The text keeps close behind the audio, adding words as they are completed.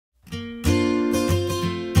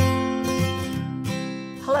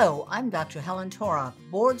Hello, I'm Dr. Helen Torok,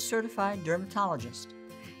 board-certified dermatologist.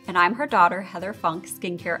 And I'm her daughter, Heather Funk,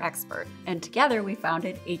 skincare expert. And together we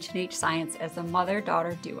founded H&H Science as a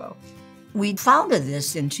mother-daughter duo. We founded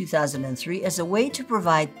this in 2003 as a way to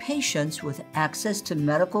provide patients with access to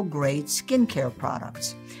medical-grade skincare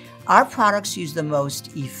products. Our products use the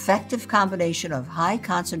most effective combination of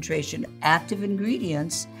high-concentration active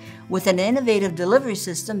ingredients with an innovative delivery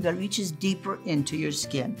system that reaches deeper into your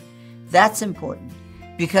skin. That's important.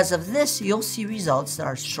 Because of this, you'll see results that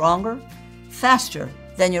are stronger, faster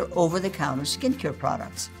than your over-the-counter skincare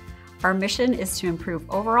products. Our mission is to improve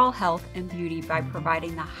overall health and beauty by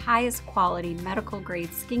providing the highest quality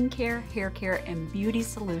medical-grade skincare, hair care, and beauty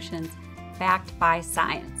solutions backed by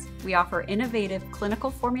science. We offer innovative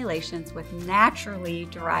clinical formulations with naturally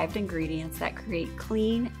derived ingredients that create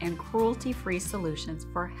clean and cruelty-free solutions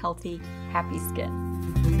for healthy, happy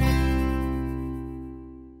skin.